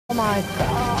Oh my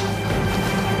God.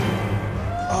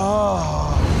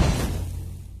 Oh.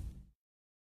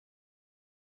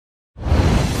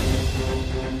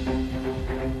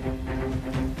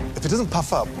 If it doesn't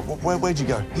puff up, where'd you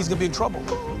go? He's gonna be in trouble.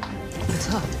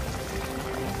 What's up?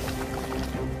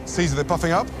 Caesar, they're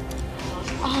puffing up?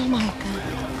 Oh my God.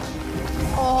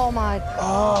 Oh my God.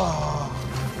 Oh,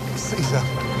 Caesar.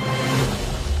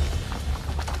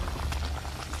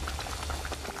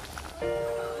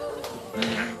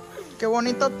 Qué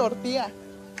bonita tortilla.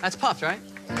 That's puffed, right?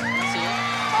 Oh my God.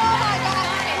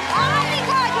 Oh my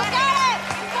God, you got it.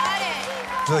 You got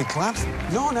it. Do they collapse?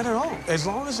 No, not at all. As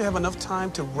long as they have enough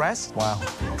time to rest. Wow.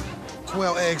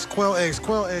 Quail eggs, quail eggs,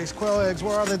 quail eggs, quail eggs.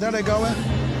 Where are they? There they going.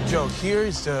 Joe,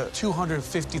 here's the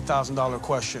 $250,000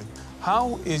 question.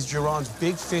 How is Geron's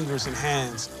big fingers and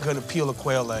hands gonna peel a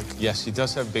quail egg? Yes, he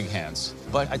does have big hands.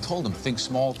 But I told him, think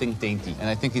small, think dainty. And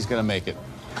I think he's gonna make it.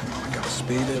 I gotta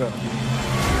speed it up.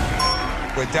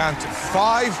 We're down to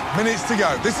 5 minutes to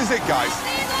go. This is it, guys.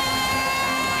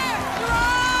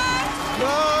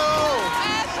 No!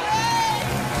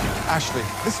 Ashley,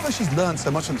 this is where she's learned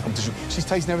so much from the competition. She's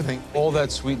tasting everything. All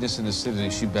that sweetness and acidity,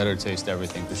 she better taste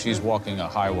everything, because she's walking a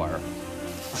high wire.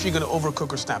 Is she gonna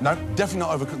overcook her snapper? No, definitely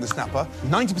not overcooking the snapper.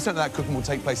 90% of that cooking will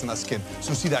take place in that skin.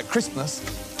 So you'll see that crispness,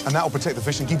 and that will protect the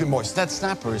fish and keep it moist. That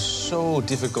snapper is so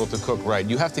difficult to cook right.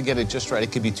 You have to get it just right.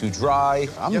 It could be too dry.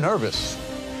 I'm nervous.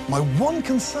 My one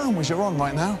concern with Geron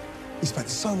right now, he spent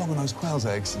so long on those quail's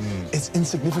eggs. It's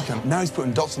insignificant. Now he's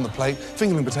putting dots on the plate,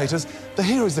 fingerling potatoes. The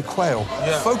hero is the quail.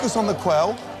 Yeah. Focus on the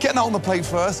quail, get that on the plate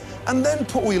first, and then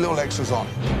put all your little extras on.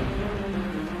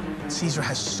 Caesar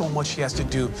has so much he has to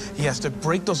do. He has to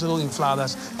break those little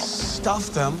infladas,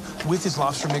 stuff them with his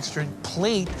lobster mixture,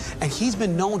 plate, and he's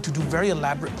been known to do very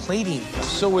elaborate plating.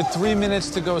 So with 3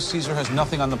 minutes to go, Caesar has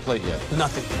nothing on the plate yet.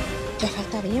 Nothing. Te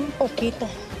falta bien poquito.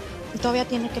 Y todavía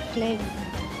tiene que play.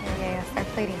 Yeah, start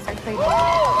plating, start plating.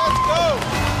 Let's go!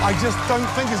 I just don't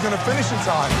think he's going to finish in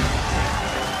time.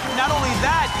 Not only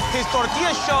that, his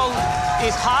tortilla shell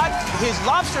is hot, his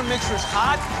lobster mixture is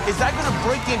hot. Is that gonna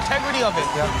break the integrity of it?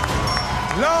 Yeah.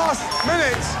 Last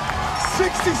minute,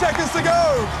 60 seconds to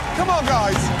go. Come on,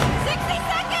 guys. 60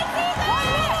 seconds, Caesar!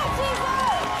 1 minute, Caesar!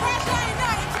 Pressure ain't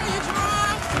nothing to you,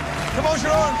 Geron. Come on,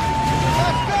 Geron.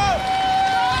 Let's go.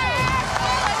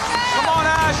 Come on,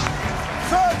 Ash.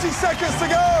 30 seconds to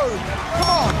go.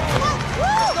 Come on.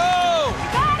 Let's go.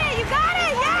 You got it, you got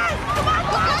it, yes! Come on,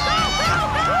 go, go, go,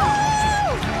 go!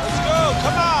 Let's go.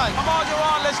 Come on. Come on,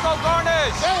 Geron. Let's go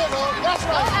garnish. There you go. That's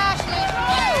right. Go, Ashley.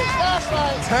 That's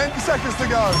right. 10 seconds to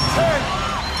go. 10,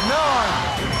 9,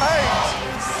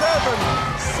 8, 7,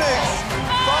 6,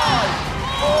 5,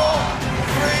 4,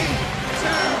 3,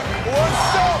 2, 1,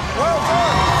 stop. Well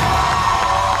done.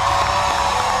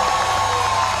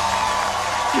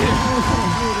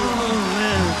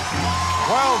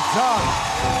 Well done.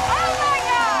 Oh my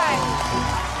God!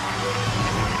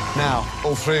 Now,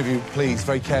 all three of you, please,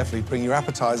 very carefully, bring your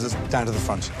appetizers down to the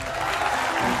front.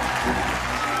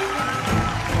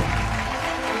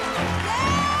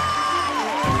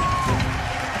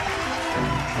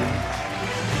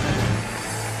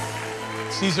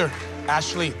 Caesar,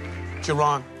 Ashley,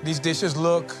 Geron, these dishes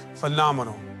look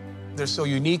phenomenal. They're so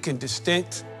unique and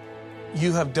distinct.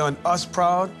 You have done us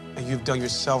proud, and you've done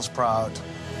yourselves proud.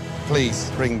 Please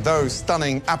bring those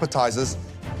stunning appetizers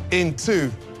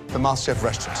into the MasterChef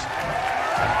restaurant.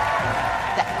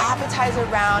 The appetizer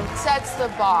round sets the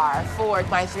bar for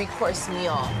my 3-course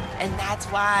meal. And that's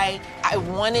why I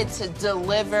wanted to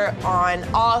deliver on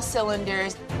all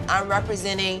cylinders. I'm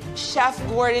representing Chef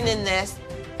Gordon in this.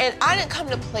 And I didn't come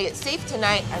to play it safe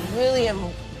tonight. I really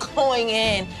am going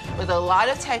in with a lot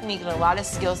of technique and a lot of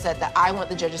skill set that I want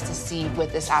the judges to see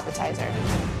with this appetizer.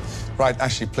 Right,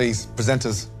 Ashley, please present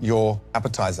us your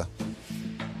appetizer.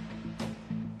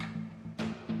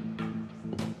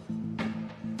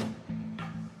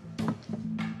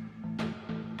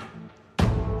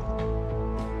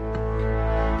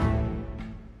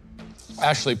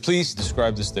 Ashley, please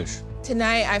describe this dish.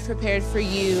 Tonight, I've prepared for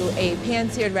you a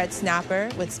pan-seared red snapper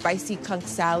with spicy conch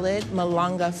salad,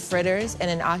 malanga fritters, and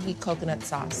an ahi coconut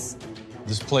sauce.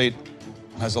 This plate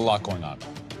has a lot going on.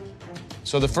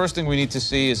 So the first thing we need to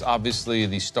see is obviously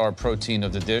the star protein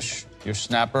of the dish, your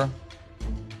snapper.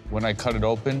 When I cut it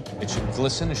open, it should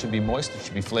glisten, it should be moist, it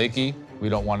should be flaky. We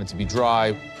don't want it to be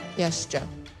dry. Yes, Joe.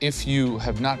 If you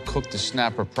have not cooked the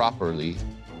snapper properly,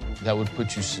 that would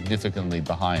put you significantly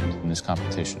behind in this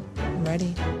competition. I'm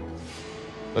ready.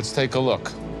 Let's take a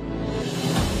look.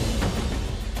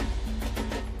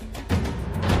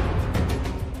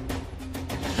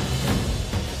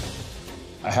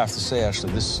 I have to say,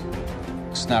 Ashley, this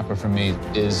snapper for me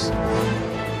is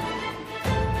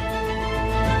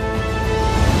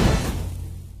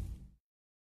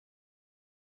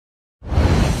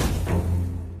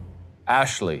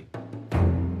Ashley.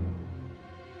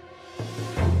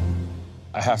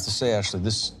 I have to say, Ashley,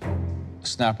 this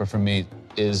snapper for me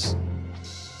is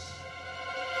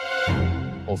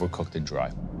overcooked and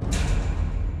dry.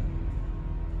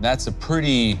 That's a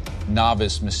pretty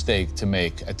novice mistake to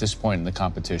make at this point in the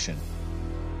competition.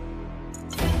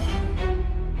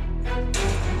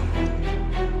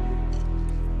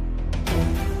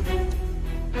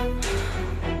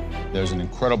 There's an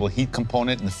incredible heat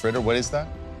component in the fritter. What is that?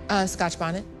 Scotch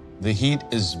bonnet. The heat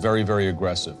is very, very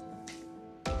aggressive.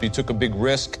 You took a big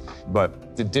risk,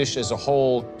 but the dish as a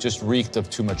whole just reeked of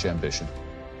too much ambition.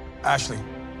 Ashley,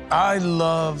 I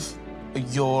love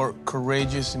your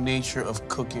courageous nature of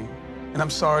cooking. And I'm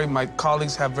sorry, my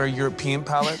colleagues have very European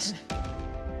palates.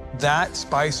 That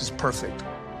spice is perfect.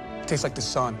 It tastes like the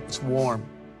sun. It's warm.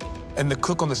 And the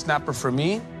cook on the snapper for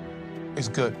me is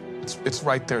good. It's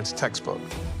right there. It's textbook.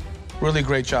 Really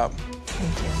great job.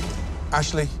 Thank you.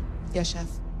 Ashley, Yes,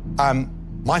 chef.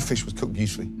 my fish was cooked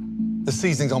beautifully. The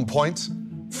seasoning's on point,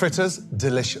 fritters,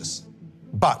 delicious.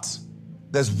 But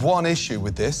there's one issue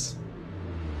with this.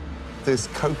 This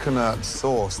coconut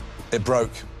sauce, it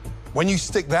broke. When you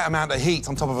stick that amount of heat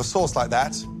on top of a sauce like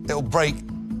that, it'll break.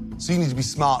 So you need to be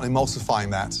smart in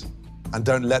emulsifying that. And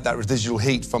don't let that residual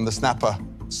heat from the snapper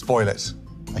spoil it.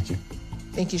 Thank you.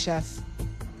 Thank you, chef.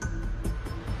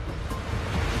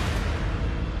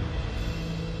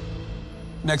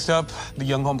 Next up, the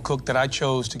young home cook that I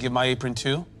chose to give my apron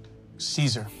to,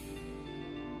 Caesar.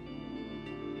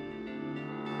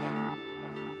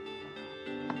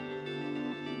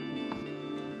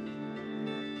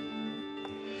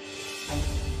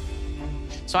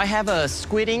 So I have a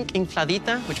squid ink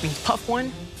infladita, which means puff one,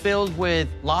 filled with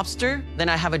lobster. Then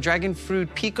I have a dragon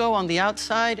fruit pico on the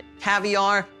outside,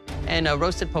 caviar, and a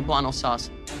roasted poblano sauce.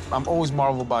 I'm always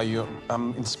marveled by you.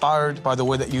 I'm inspired by the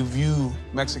way that you view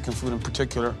Mexican food in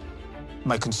particular.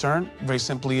 My concern, very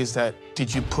simply, is that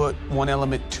did you put one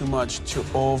element too much to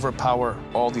overpower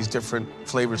all these different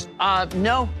flavors?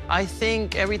 No, I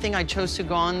think everything I chose to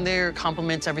go on there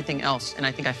complements everything else, and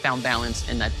I think I found balance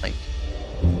in that plate.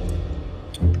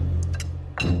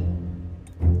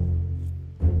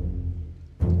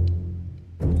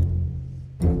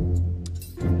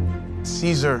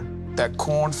 Caesar, that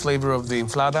corn flavor of the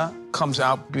inflada comes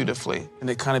out beautifully, and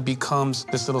it kind of becomes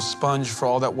this little sponge for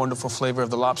all that wonderful flavor of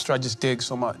the lobster I just dig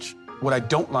so much. What I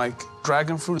don't like,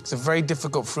 dragon fruit, it's a very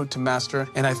difficult fruit to master,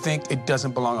 and I think it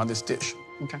doesn't belong on this dish.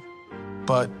 Okay.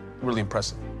 But really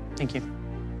impressive. Thank you.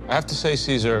 I have to say,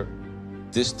 Caesar,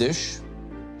 this dish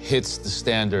hits the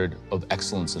standard of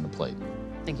excellence in a plate.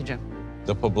 Thank you, Joe.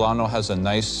 The poblano has a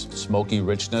nice smoky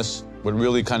richness. What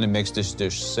really kind of makes this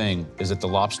dish sing is that the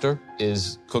lobster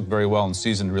is cooked very well and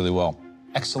seasoned really well.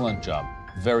 Excellent job.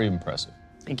 Very impressive.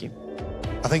 Thank you.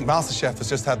 I think MasterChef has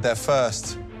just had their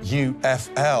first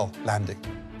UFL landing.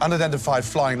 Unidentified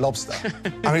flying lobster.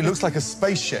 I mean, it looks like a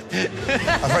spaceship,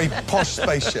 a very posh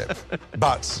spaceship.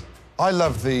 But I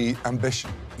love the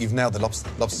ambition. You've nailed the lobster.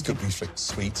 Lobster's cooked beautifully,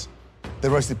 sweet. The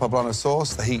roasted poblano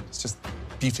sauce, the heat, it's just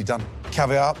beautifully done.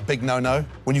 Caviar, big no-no.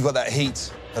 When you've got that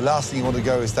heat, the last thing you want to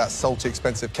go is that salty,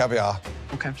 expensive caviar.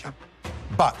 Okay, sure.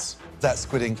 But that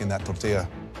squid ink in that tortilla,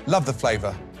 love the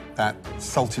flavor, that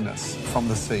saltiness from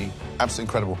the sea, absolutely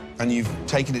incredible. And you've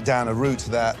taken it down a route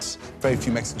that very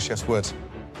few Mexican chefs would.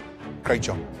 Great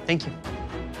job. Thank you.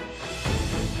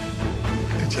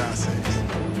 Good job, Caesar.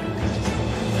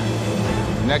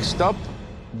 Next up,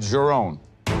 Jerome.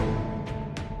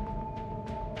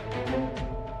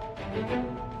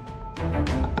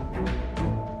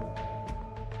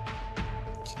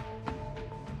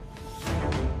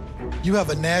 You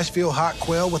have a Nashville hot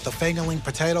quail with a fingerling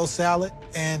potato salad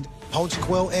and poached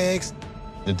quail eggs.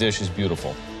 The dish is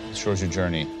beautiful. It shows your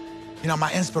journey. You know,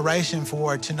 my inspiration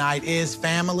for tonight is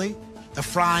family. The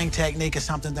frying technique is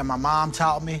something that my mom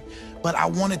taught me, but I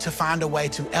wanted to find a way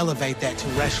to elevate that to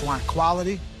restaurant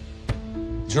quality.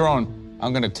 Jerome,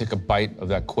 I'm gonna take a bite of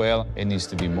that quail. It needs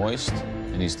to be moist,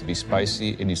 it needs to be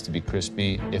spicy, it needs to be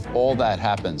crispy. If all that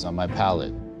happens on my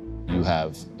palate, you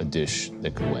have a dish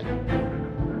that could win.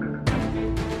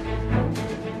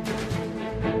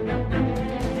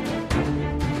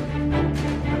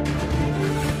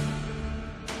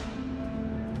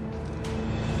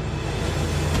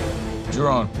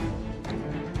 Jerome,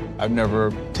 I've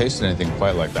never tasted anything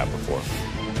quite like that before.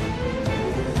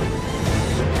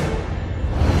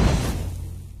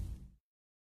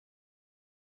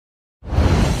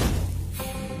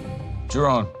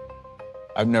 Jerome,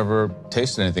 I've never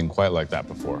tasted anything quite like that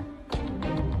before.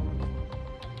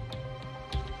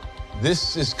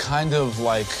 This is kind of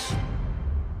like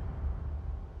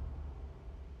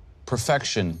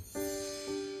perfection.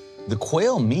 The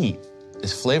quail meat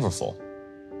is flavorful.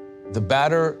 The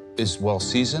batter is well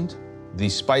seasoned. The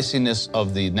spiciness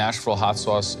of the Nashville hot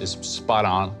sauce is spot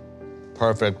on,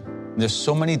 perfect. There's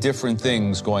so many different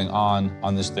things going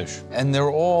on this dish, and they're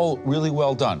all really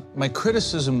well done. My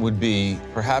criticism would be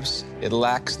perhaps it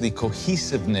lacks the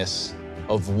cohesiveness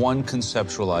of one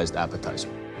conceptualized appetizer.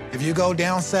 If you go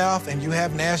down south and you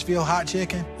have Nashville hot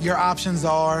chicken, your options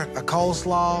are a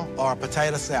coleslaw or a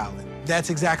potato salad. That's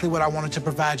exactly what I wanted to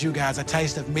provide you guys, a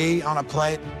taste of me on a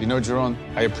plate. You know, Jerome,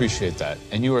 I appreciate that.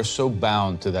 And you are so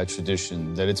bound to that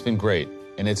tradition that it's been great,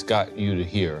 and it's got you to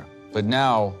here. But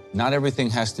now, not everything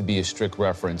has to be a strict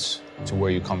reference to where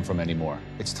you come from anymore.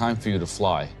 It's time for you to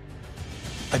fly.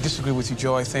 I disagree with you,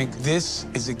 Joe. I think this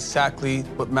is exactly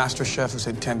what MasterChef is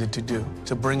intended to do,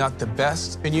 to bring out the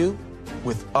best in you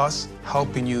with us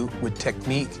helping you with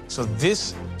technique. So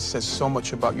this says so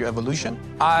much about your evolution.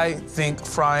 I think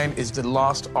frying is the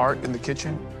lost art in the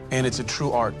kitchen, and it's a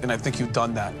true art, and I think you've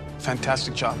done that.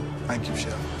 Fantastic job. Thank you,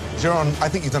 Chef. Jeroen, I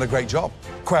think you've done a great job.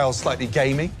 Quail's slightly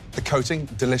gamey, the coating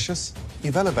delicious.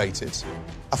 You've elevated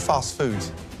a fast food,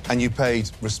 and you paid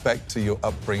respect to your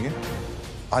upbringing.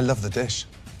 I love the dish.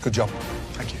 Good job.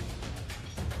 Thank you.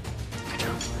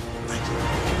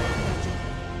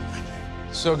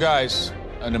 So, guys,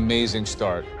 an amazing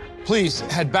start. Please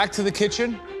head back to the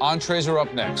kitchen. Entrees are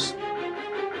up next.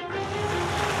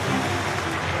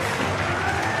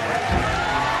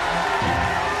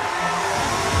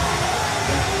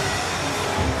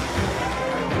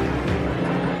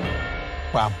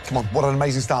 Wow, come on, what an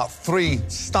amazing start. 3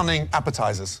 stunning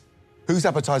appetizers. Whose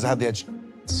appetizer had the edge?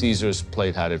 Caesar's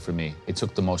plate had it for me. It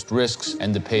took the most risks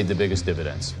and it paid the biggest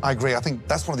dividends. I agree. I think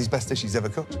that's one of these best dishes he's ever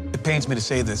cooked. It pains me to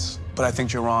say this, but I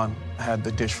think Jeroen had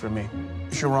the dish for me.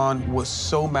 Jeroen was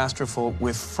so masterful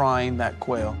with frying that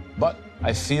quail. But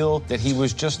I feel that he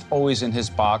was just always in his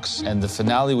box, and the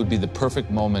finale would be the perfect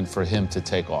moment for him to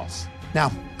take off. Now,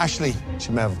 Ashley,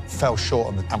 she may have fell short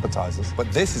on the appetizers,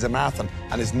 but this is a marathon,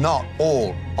 and it's not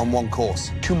all on one course.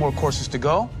 2 more courses to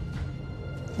go.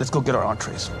 Let's go get our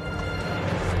entrees.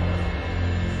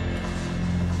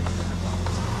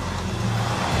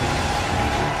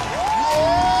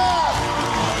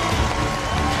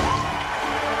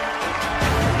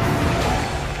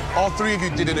 All 3 of you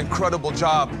did an incredible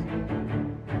job,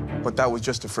 but that was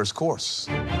just the first course.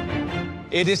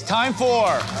 It is time for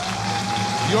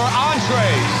your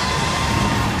entrees.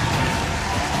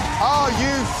 Are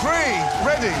you 3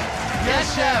 ready?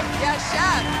 Yes, chef. Yes,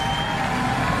 chef.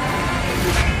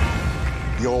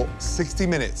 Your 60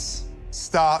 minutes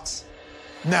starts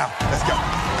now. Let's go.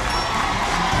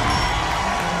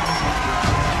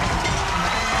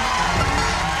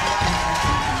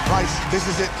 Right, this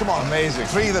is it. Come on. Amazing.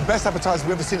 3 of the best appetizers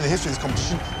we've ever seen in the history of this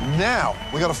competition. Now,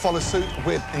 we got to follow suit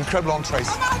with incredible entrees.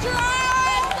 Come on, Jerome!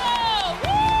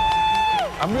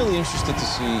 I'm really interested to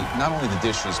see not only the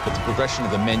dishes, but the progression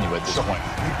of the menu at this point.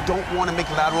 You don't want to make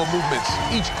lateral movements.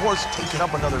 Each course, take it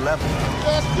up another level.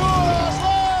 Let's do it!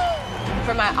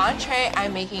 For my entree,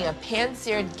 I'm making a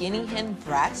pan-seared guinea hen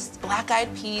breast,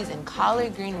 black-eyed peas, and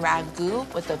collard green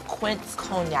ragu with a quince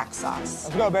cognac sauce.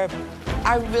 Let's go, babe.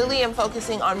 I really am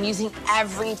focusing on using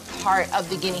every part of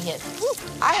the guinea hen.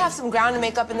 I have some ground to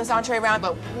make up in this entree round,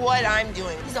 but what I'm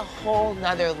doing is a whole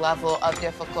nother level of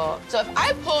difficult. So if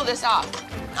I pull this off,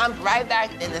 I'm right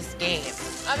back in this game.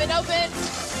 Oven open.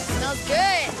 Smells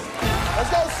good.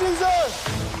 Let's go,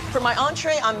 Caesar! For my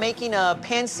entree, I'm making a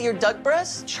pan-seared duck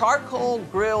breast, charcoal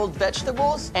grilled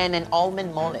vegetables, and an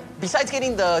almond mole. Besides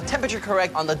getting the temperature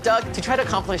correct on the duck, to try to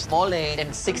accomplish mole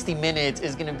in 60 minutes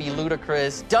is gonna be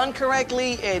ludicrous. Done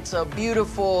correctly, it's a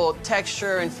beautiful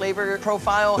texture and flavor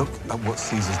profile. Look at what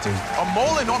Caesar's doing. A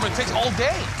mole, Norman, takes all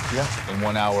day. Yeah. In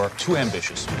 1 hour, too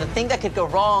ambitious. The thing that could go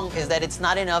wrong is that it's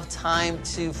not enough time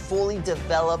to fully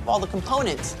develop all the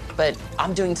components. But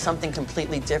I'm doing something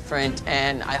completely different,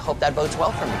 and I hope that bodes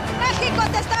well for me. México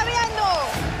te está viendo!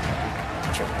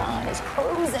 Jerome is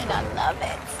cruising. I love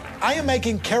it. I am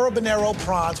making carabinero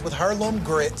prawns with heirloom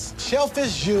grits,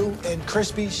 shellfish jus, and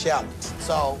crispy shallots.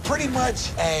 So pretty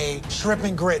much a shrimp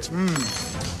and grits.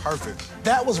 Perfect.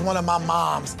 That was one of my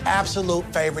mom's absolute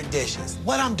favorite dishes.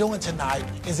 What I'm doing tonight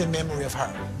is in memory of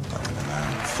her.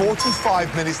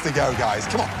 45 minutes to go, guys.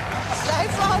 Come on. Stay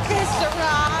focused,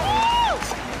 Jerome.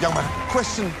 Young man,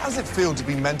 question, how does it feel to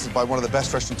be mentored by one of the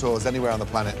best restaurateurs anywhere on the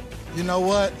planet? You know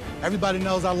what? Everybody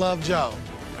knows I love Joe.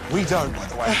 We don't, by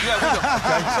the way. Yeah, we don't.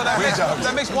 Okay? So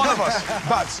that makes one of us.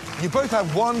 But you both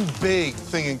have one big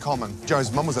thing in common.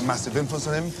 Joe's mum was a massive influence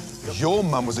on him. Your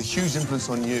mum was a huge influence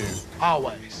on you.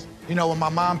 Always. You know, when my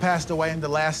mom passed away in the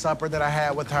last supper that I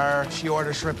had with her, she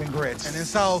ordered shrimp and grits. And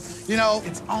so, you know,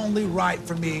 it's only right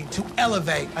for me to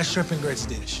elevate a shrimp and grits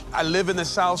dish. I live in the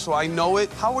South, so I know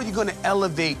it. How are you gonna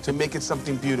elevate to make it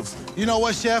something beautiful? You know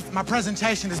what, Chef? My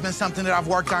presentation has been something that I've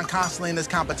worked on constantly in this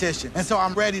competition. And so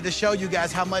I'm ready to show you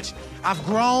guys how much I've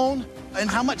grown and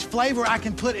how much flavor I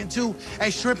can put into a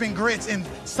shrimp and grits in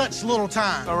such little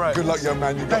time. All right. Good luck, young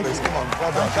man. You got this. Come on.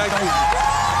 Well done. Thank you.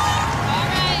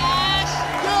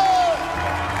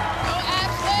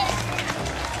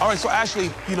 All right, so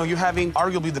Ashley, you know, you're having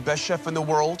arguably the best chef in the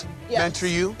world mentor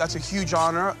you. That's a huge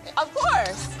honor. Of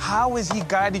course. How has he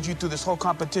guided you through this whole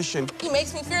competition? He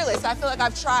makes me fearless. I feel like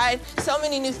I've tried so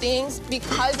many new things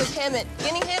because of him. And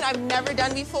guinea hen I've never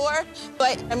done before,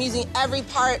 but I'm using every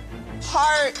part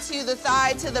to the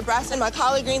thigh, to the breast, and my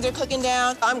collard greens are cooking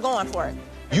down. I'm going for it.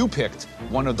 You picked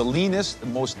one of the leanest,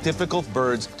 most difficult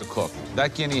birds to cook.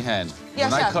 That guinea hen,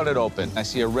 Yes, when I chef. cut it open, I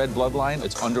see a red bloodline,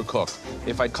 it's undercooked.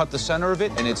 If I cut the center of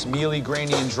it and it's mealy,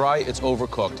 grainy, and dry, it's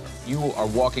overcooked. You are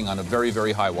walking on a very,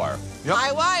 very high wire. Yep.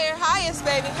 High wire, highest,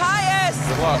 baby, highest.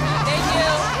 Good luck. Thank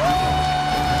you.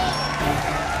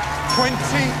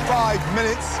 25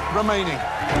 minutes remaining.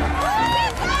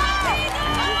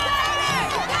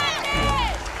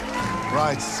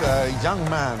 Right, young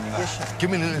man, give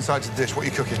me a little insight to the dish. What are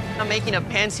you cooking? I'm making a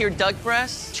pan-seared duck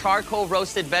breast, charcoal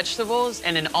roasted vegetables,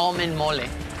 and an almond mole.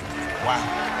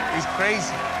 Wow, he's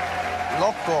crazy.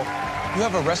 Loco. You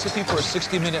have a recipe for a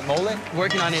 60-minute mole?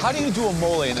 Working on it. How do you do a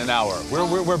mole in an hour?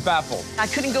 We're baffled. I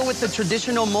couldn't go with the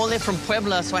traditional mole from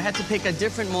Puebla, so I had to pick a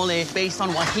different mole based on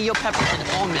guajillo peppers and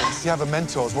almonds. You have a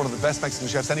mentor, is one of the best Mexican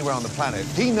chefs anywhere on the planet.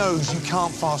 He knows you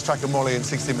can't fast-track a mole in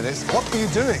 60 minutes. What are you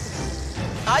doing?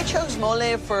 I chose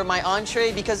mole for my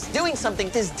entree because doing something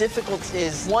this difficult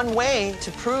is one way to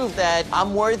prove that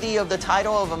I'm worthy of the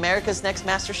title of America's Next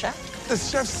MasterChef. There's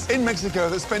chefs in Mexico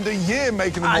that spend a year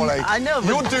making the mole. I know, but...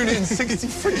 You're doing it in 60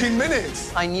 freaking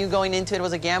minutes. I knew going into it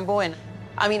was a gamble, and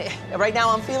I mean, right now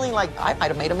I'm feeling like I might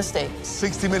have made a mistake.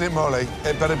 60-minute mole, it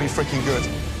better be freaking good.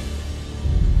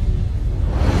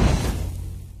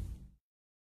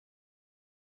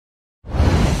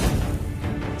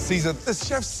 Caesar, there's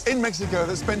chefs in Mexico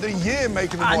that spend a year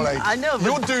making the mole. I know, but...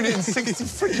 You're doing it in 60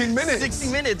 freaking minutes.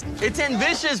 60 minutes. It's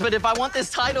ambitious, but if I want this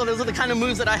title, those are the kind of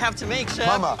moves that I have to make, Chef.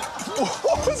 Mama,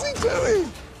 what was he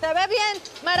doing? Se ve bien,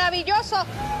 maravilloso.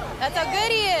 That's how good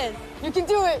he is. You can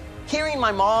do it. Hearing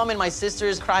my mom and my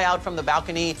sisters cry out from the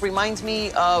balcony reminds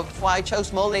me of why I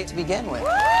chose mole to begin with.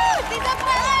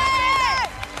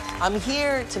 I'm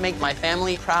here to make my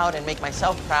family proud and make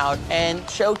myself proud and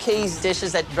showcase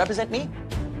dishes that represent me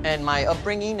and my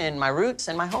upbringing and my roots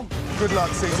and my home. Good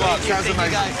luck, Caesar. Thank you. Sounds Thank you,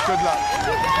 amazing. guys. Good luck.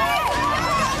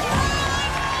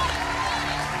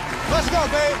 Let's go,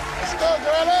 babe. Let's go,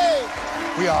 girlie.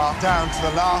 We are down to the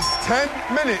last 10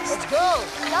 minutes. Let's go.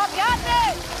 Stop, got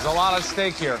this. There's a lot at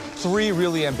stake here. 3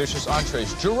 really ambitious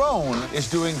entrees. Jerome is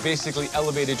doing basically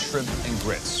elevated shrimp and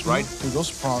grits, right? Dude, those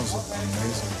prawns look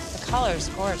amazing. The color's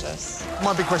gorgeous.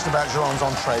 My big question about Jerome's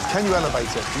entrees, can you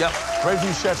elevate it? Yep. Very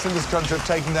few chefs in this country have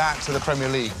taken that to the Premier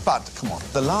League. But, come on,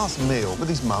 the last meal with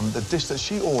his mum, the dish that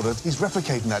she ordered, he's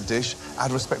replicating that dish out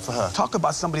of respect for her. Talk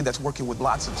about somebody that's working with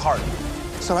lots of heart.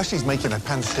 So Ashley's making a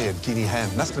pan-seared guinea hen.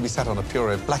 That's going to be sat on a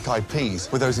puree of black-eyed peas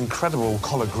with those incredible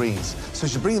collard greens. So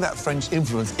she's bringing that French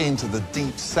influence into the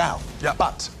deep south. Yeah.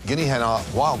 But guinea hen are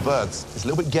wild birds. It's a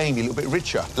little bit gamey, a little bit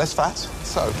richer, less fat,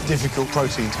 so difficult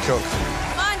protein to cook.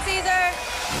 Come on, Caesar.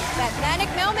 That manic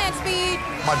mailman speed.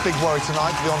 My big worry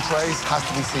tonight for the entrees has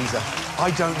to be Caesar. I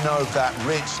don't know if that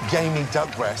rich, gamey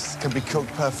duck breast can be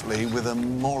cooked perfectly with a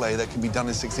mole that can be done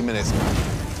in 60 minutes.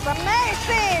 It's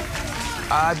amazing.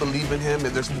 I believe in him,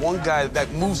 and there's one guy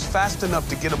that moves fast enough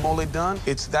to get a mole done.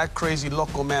 It's that crazy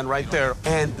local man right there.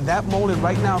 And that mole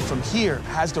right now from here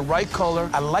has the right color.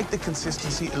 I like the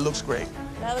consistency. It looks great.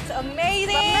 That looks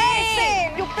amazing.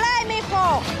 Amazing. You play,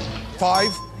 mijo.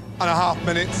 5.5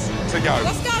 minutes to go.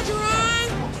 Let's go, Jerome.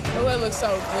 Oh, it looks so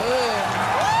good.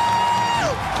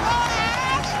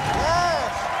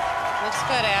 Looks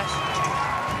good, Ash.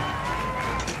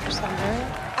 Some good.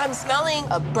 I'm smelling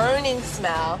a burning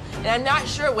smell, and I'm not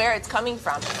sure where it's coming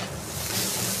from.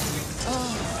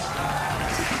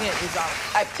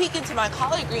 I peek into my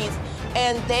collard greens,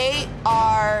 and they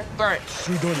are burnt.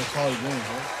 You're doing the collard greens,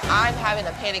 right? I'm having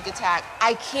a panic attack.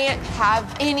 I can't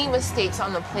have any mistakes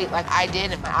on the plate like I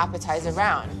did in my appetizer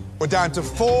round. We're down to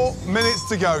 4 minutes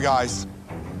to go, guys.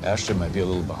 Ashley might be a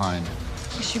little behind.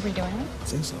 Is she redoing it? I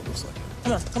think so, looks like it.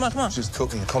 Come on, come on, come on. She's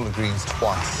cooking collard greens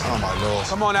twice. Oh, my Lord.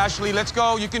 Come on, Ashley, let's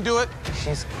go. You can do it.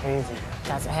 She's crazy.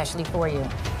 That's Ashley for you.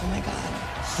 Oh, my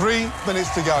God. 3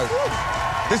 minutes to go.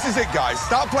 This is it, guys.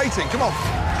 Start plating. Come on.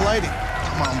 plating.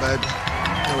 Come on, baby.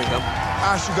 There we go.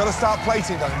 Ash, you gotta start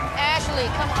plating, darling. Ashley,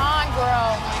 come on,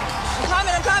 girl.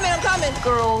 I'm coming.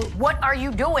 Girl, what are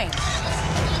you doing?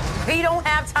 We don't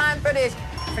have time for this.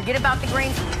 Forget about the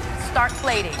greens. Start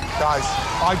plating. Guys,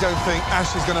 I don't think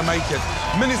Ash is gonna make it.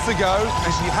 Minutes to go,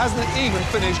 and she hasn't even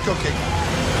finished cooking.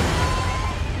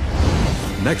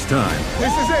 Next time,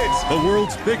 This is it. the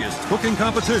world's biggest cooking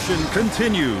competition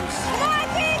continues. Come on,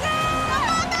 Tina! Come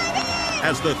on, baby!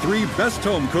 As the 3 best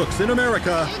home cooks in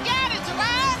America You got it,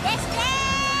 Jerome! Let's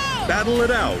go! battle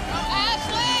it out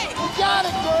Ashley! You got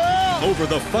it, girl! over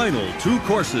the final 2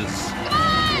 courses. Come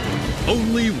on!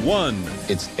 Only one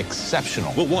It's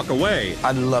exceptional. will walk away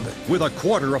I love it. with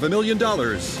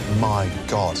 $250,000 My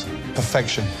God,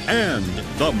 perfection. and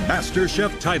the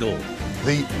MasterChef title.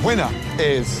 The winner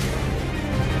is...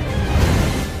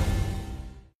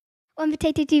 One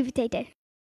potato, two potato.